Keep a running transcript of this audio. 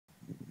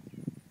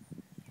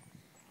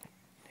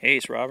Hey,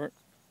 it's Robert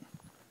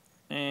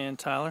and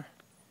Tyler,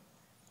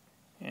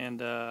 and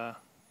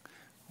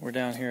we're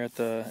down here at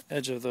the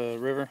edge of the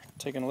river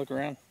taking a look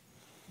around.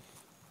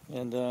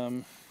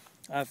 And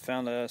I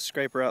found a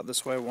scraper out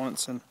this way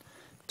once, and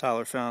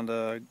Tyler found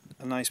a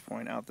nice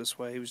point out this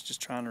way. He was just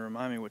trying to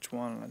remind me which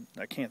one.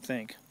 I can't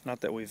think.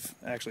 Not that we've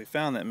actually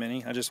found that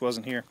many, I just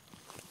wasn't here.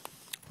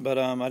 But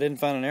I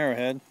didn't find an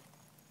arrowhead.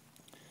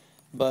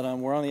 But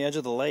we're on the edge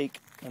of the lake,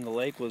 and the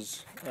lake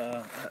was,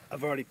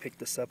 I've already picked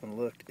this up and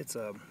looked. It's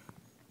a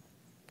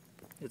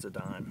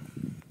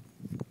Dine.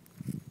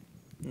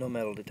 No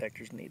metal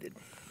detectors needed.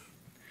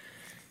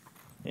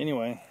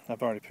 Anyway,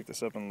 I've already picked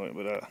this up and looked,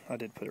 but I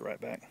did put it right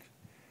back.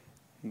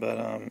 But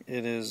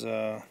it is,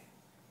 if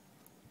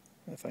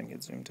I can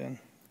get zoomed in.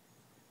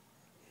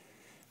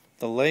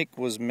 The lake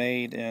was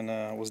made in,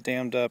 was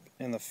dammed up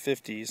in the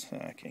 50s.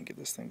 I can't get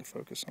this thing to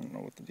focus. I don't know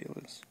what the deal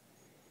is.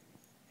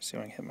 See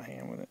if I can hit my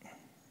hand with it.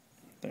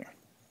 There.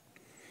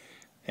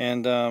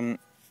 And the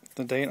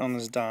date on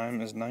this dime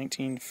is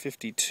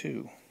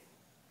 1952.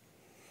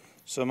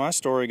 So my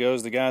story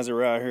goes, the guys that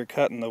were out here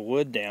cutting the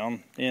wood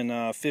down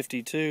in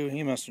 52,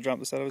 he must have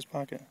dropped this out of his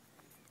pocket.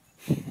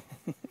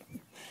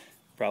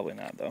 Probably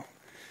not, though.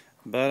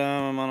 But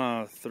I'm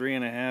on a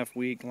 3.5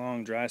 week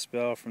long dry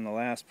spell from the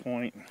last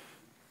point.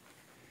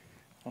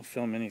 I'll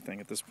film anything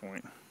at this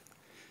point.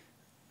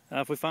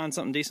 If we find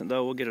something decent,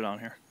 though, we'll get it on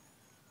here.